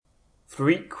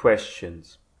3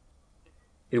 questions.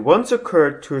 It once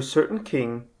occurred to a certain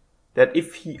king that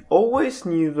if he always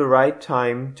knew the right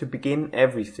time to begin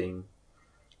everything,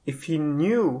 if he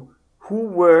knew who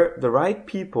were the right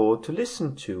people to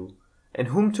listen to and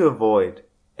whom to avoid,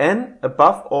 and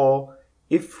above all,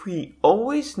 if he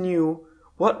always knew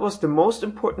what was the most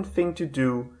important thing to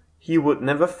do, he would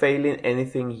never fail in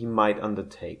anything he might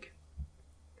undertake.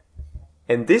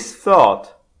 And this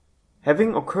thought,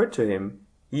 having occurred to him,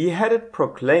 he had it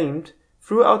proclaimed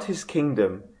throughout his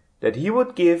kingdom that he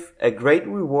would give a great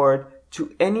reward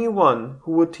to anyone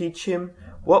who would teach him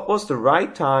what was the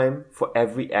right time for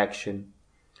every action,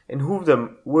 and who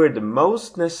were the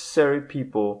most necessary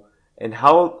people, and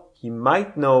how he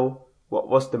might know what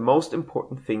was the most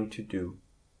important thing to do.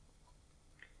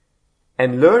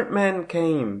 And learned men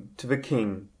came to the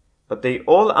king, but they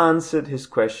all answered his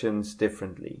questions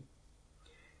differently.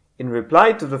 In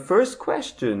reply to the first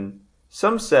question,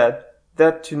 some said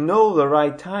that to know the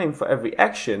right time for every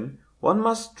action, one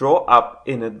must draw up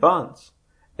in advance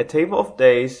a table of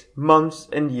days, months,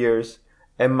 and years,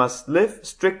 and must live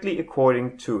strictly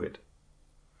according to it.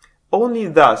 Only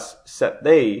thus, said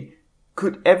they,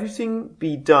 could everything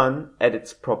be done at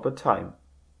its proper time.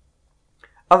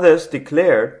 Others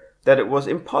declared that it was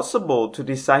impossible to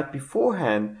decide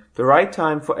beforehand the right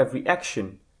time for every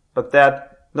action, but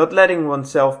that, not letting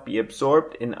oneself be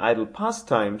absorbed in idle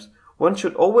pastimes, one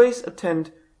should always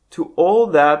attend to all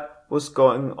that was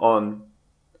going on,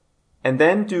 and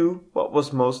then do what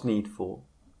was most needful.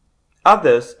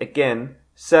 Others, again,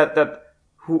 said that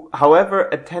however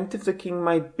attentive the king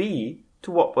might be to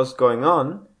what was going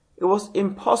on, it was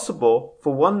impossible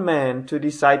for one man to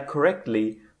decide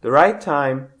correctly the right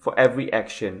time for every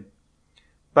action,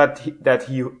 but that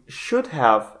he should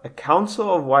have a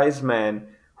council of wise men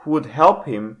who would help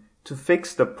him to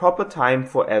fix the proper time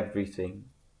for everything.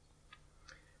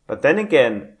 But then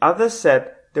again, others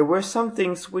said there were some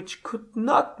things which could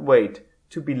not wait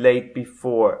to be laid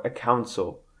before a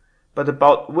council, but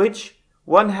about which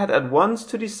one had at once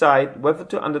to decide whether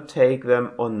to undertake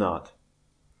them or not.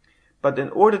 But in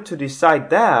order to decide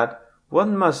that,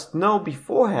 one must know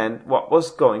beforehand what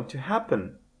was going to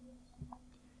happen.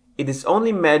 It is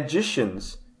only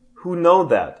magicians who know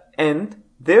that, and,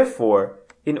 therefore,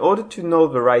 in order to know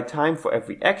the right time for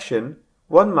every action,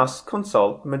 one must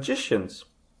consult magicians.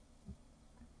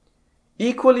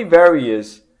 Equally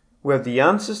various were the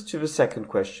answers to the second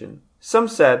question. Some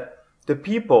said the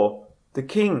people, the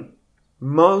king,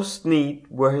 most need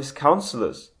were his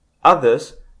counselors,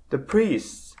 others the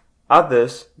priests,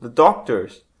 others the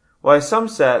doctors, while some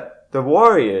said the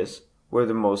warriors were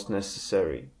the most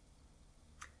necessary.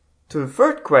 To the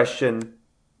third question,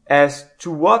 as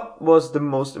to what was the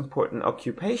most important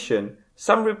occupation,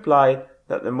 some replied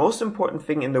that the most important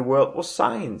thing in the world was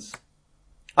science.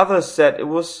 Others said it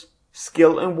was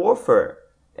skill in warfare,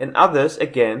 and others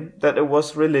again that it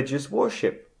was religious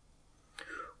worship.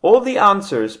 All the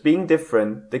answers being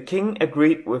different, the king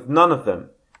agreed with none of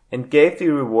them, and gave the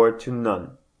reward to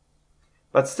none.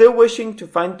 But still wishing to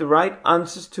find the right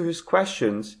answers to his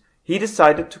questions, he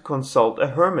decided to consult a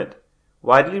hermit,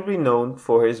 widely renowned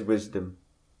for his wisdom.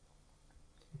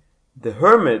 The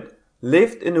hermit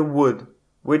lived in a wood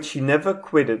which he never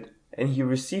quitted, and he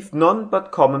received none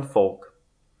but common folk.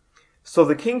 So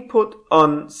the king put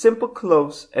on simple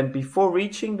clothes, and before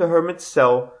reaching the hermit's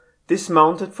cell,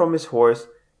 dismounted from his horse,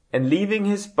 and leaving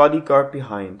his bodyguard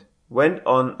behind, went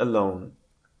on alone.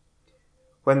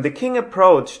 When the king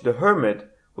approached, the hermit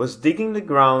was digging the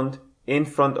ground in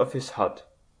front of his hut.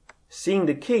 Seeing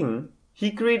the king,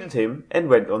 he greeted him and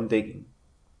went on digging.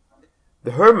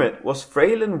 The hermit was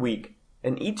frail and weak,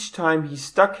 and each time he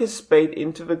stuck his spade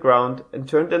into the ground and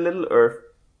turned a little earth,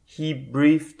 he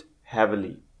breathed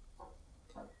heavily.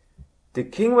 The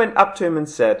king went up to him and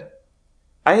said,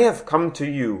 "I have come to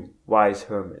you, wise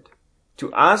hermit,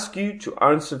 to ask you to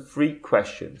answer 3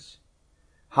 questions.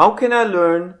 How can I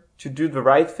learn to do the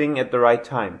right thing at the right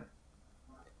time?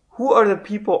 Who are the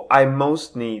people I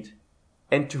most need,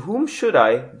 and to whom should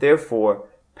I, therefore,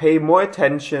 pay more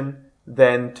attention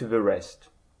than to the rest?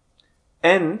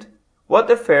 And what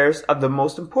affairs are the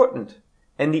most important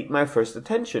and need my first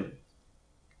attention?"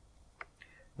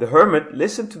 The hermit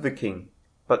listened to the king,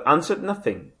 but answered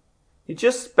nothing. He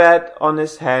just spat on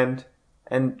his hand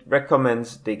and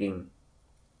recommenced digging.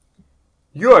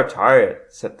 "You are tired,"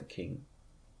 said the king.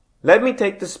 "Let me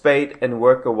take the spade and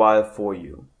work a while for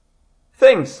you."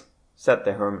 "Thanks," said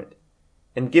the hermit,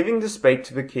 and giving the spade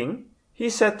to the king, he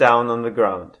sat down on the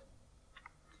ground.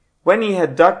 When he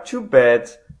had dug 2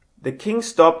 beds, the king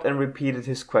stopped and repeated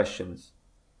his questions.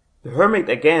 The hermit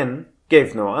again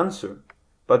gave no answer,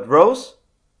 but rose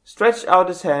stretched out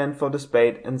his hand for the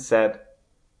spade and said,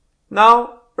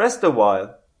 "Now rest a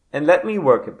while, and let me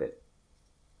work a bit."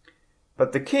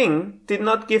 But the king did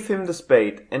not give him the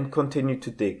spade and continued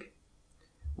to dig.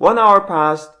 1 hour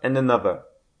passed and another.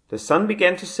 The sun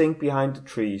began to sink behind the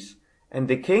trees, and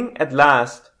the king at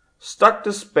last stuck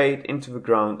the spade into the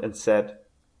ground and said,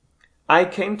 "I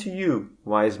came to you,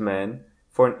 wise man,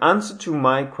 for an answer to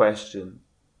my question.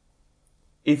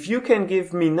 If you can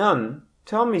give me none,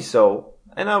 tell me so,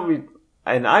 and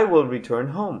I will return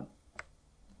home."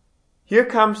 "Here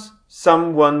comes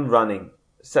someone running,"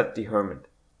 said the hermit.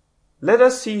 "Let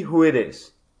us see who it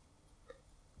is."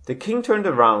 The king turned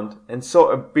around and saw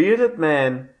a bearded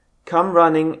man come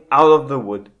running out of the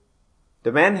wood.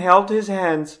 The man held his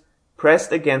hands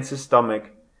pressed against his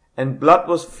stomach, and blood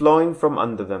was flowing from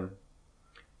under them.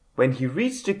 When he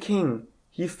reached the king,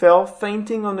 he fell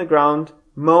fainting on the ground,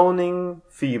 moaning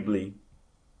feebly.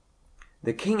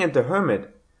 The king and the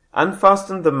hermit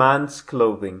unfastened the man's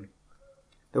clothing.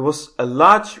 There was a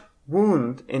large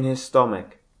wound in his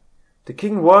stomach. The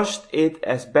king washed it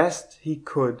as best he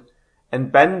could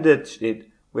and bandaged it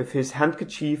with his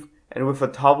handkerchief and with a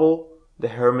towel the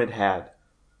hermit had.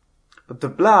 But the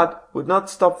blood would not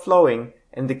stop flowing,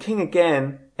 and the king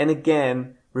again and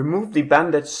again removed the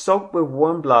bandage soaked with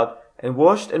warm blood and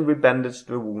washed and rebandaged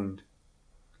the wound.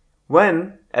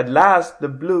 When at last the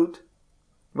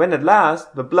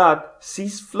blood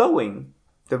ceased flowing,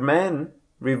 the man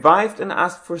revived and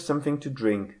asked for something to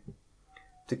drink.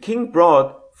 The king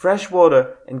brought fresh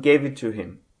water and gave it to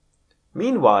him.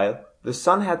 Meanwhile, the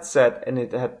sun had set and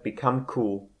it had become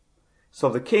cool. So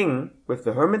the king, with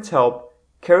the hermit's help,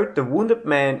 carried the wounded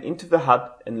man into the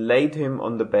hut and laid him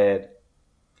on the bed.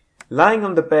 Lying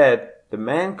on the bed, the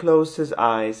man closed his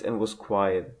eyes and was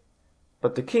quiet.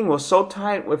 But the king was so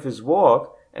tired with his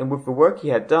walk and with the work he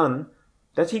had done,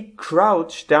 that he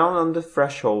crouched down on the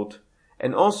threshold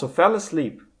and also fell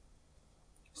asleep,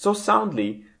 so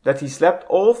soundly that he slept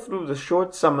all through the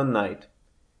short summer night.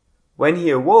 When he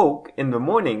awoke in the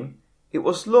morning, it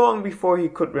was long before he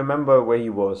could remember where he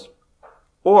was,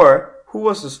 or who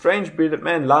was the strange bearded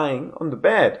man lying on the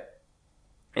bed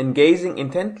and gazing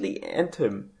intently at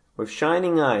him with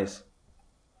shining eyes.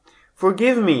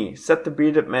 "Forgive me," said the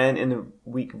bearded man in a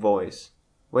weak voice,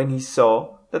 when he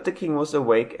saw that the king was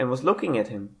awake and was looking at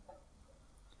him.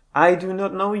 "I do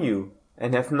not know you,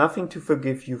 and have nothing to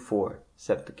forgive you for,"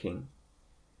 said the king.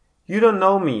 "You don't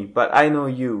know me, but I know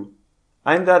you.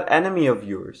 I am that enemy of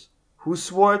yours, who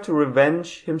swore to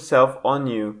revenge himself on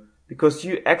you, because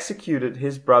you executed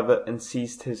his brother and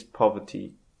seized his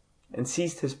property.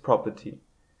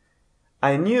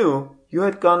 I knew you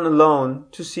had gone alone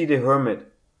to see the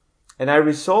hermit, and I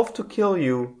resolved to kill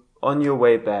you on your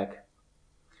way back.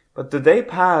 But the day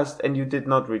passed and you did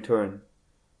not return.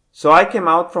 So I came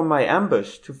out from my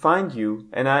ambush to find you,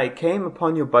 and I came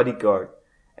upon your bodyguard,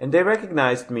 and they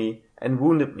recognized me and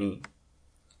wounded me.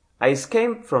 I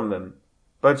escaped from them,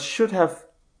 but should have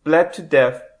bled to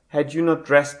death had you not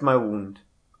dressed my wound.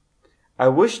 I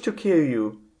wished to kill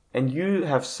you, and you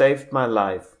have saved my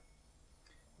life.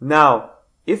 Now,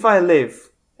 if I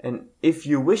live, and if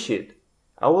you wish it,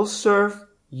 I will serve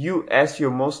you as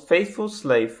your most faithful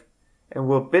slave, and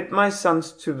will bid my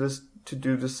sons to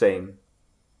do the same.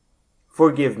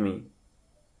 Forgive me."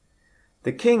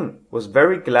 The king was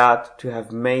very glad to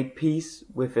have made peace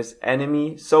with his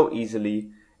enemy so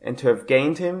easily, and to have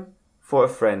gained him for a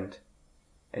friend.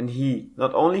 And he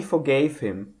not only forgave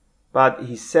him, but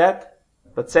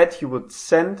said he would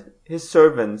send his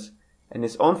servants and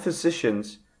his own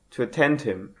physicians to attend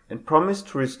him, and promised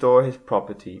to restore his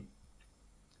property.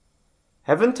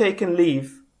 Having taken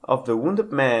leave of the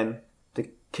wounded man,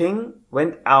 the king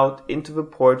went out into the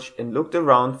porch and looked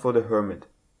around for the hermit.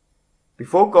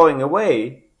 Before going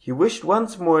away, he wished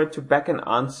once more to beg an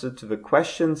answer to the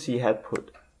questions he had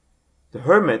put. The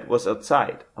hermit was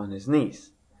outside, on his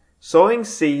knees, sowing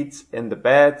seeds in the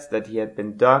beds that he had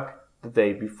been dug the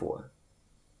day before.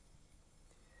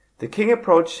 The king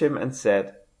approached him and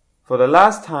said, "For the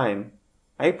last time,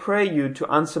 I pray you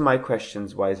to answer my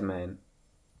questions, wise man."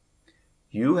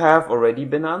 "You have already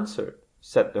been answered,"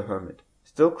 said the hermit,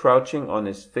 still crouching on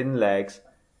his thin legs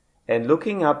and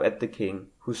looking up at the king,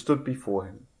 who stood before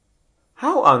him.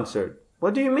 "How answered?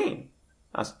 What do you mean?"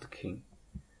 asked the king.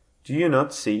 "Do you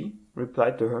not see?"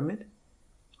 replied the hermit.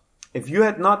 "If you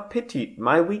had not pitied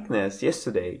my weakness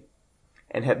yesterday,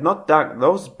 and had not dug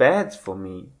those beds for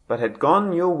me, but had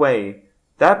gone your way,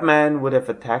 that man would have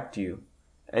attacked you,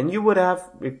 and you would have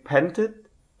repented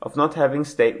of not having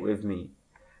stayed with me.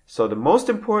 So the most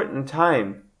important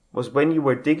time was when you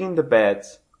were digging the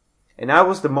beds, and I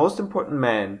was the most important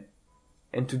man,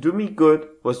 and to do me good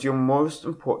was your most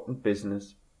important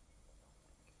business.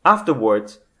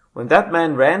 Afterwards, when that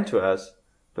man ran to us,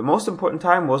 the most important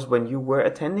time was when you were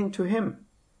attending to him.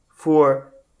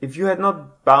 For if you had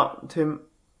not bound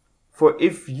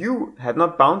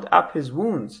up his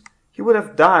wounds, he would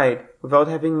have died without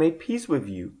having made peace with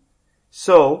you.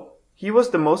 So, he was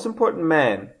the most important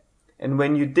man, and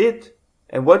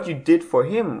what you did for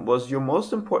him was your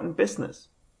most important business.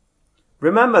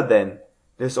 Remember then,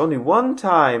 there's only one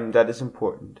time that is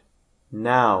important.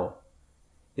 Now.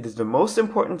 It is the most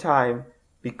important time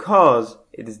because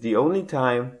it is the only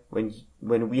time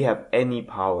when we have any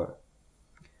power.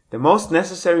 The most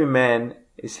necessary man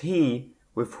is he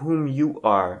with whom you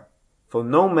are, for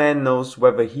no man knows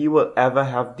whether he will ever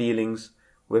have dealings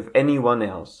with anyone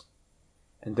else.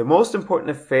 And the most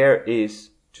important affair is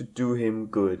to do him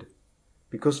good,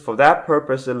 because for that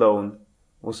purpose alone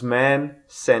was man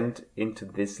sent into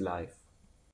this life.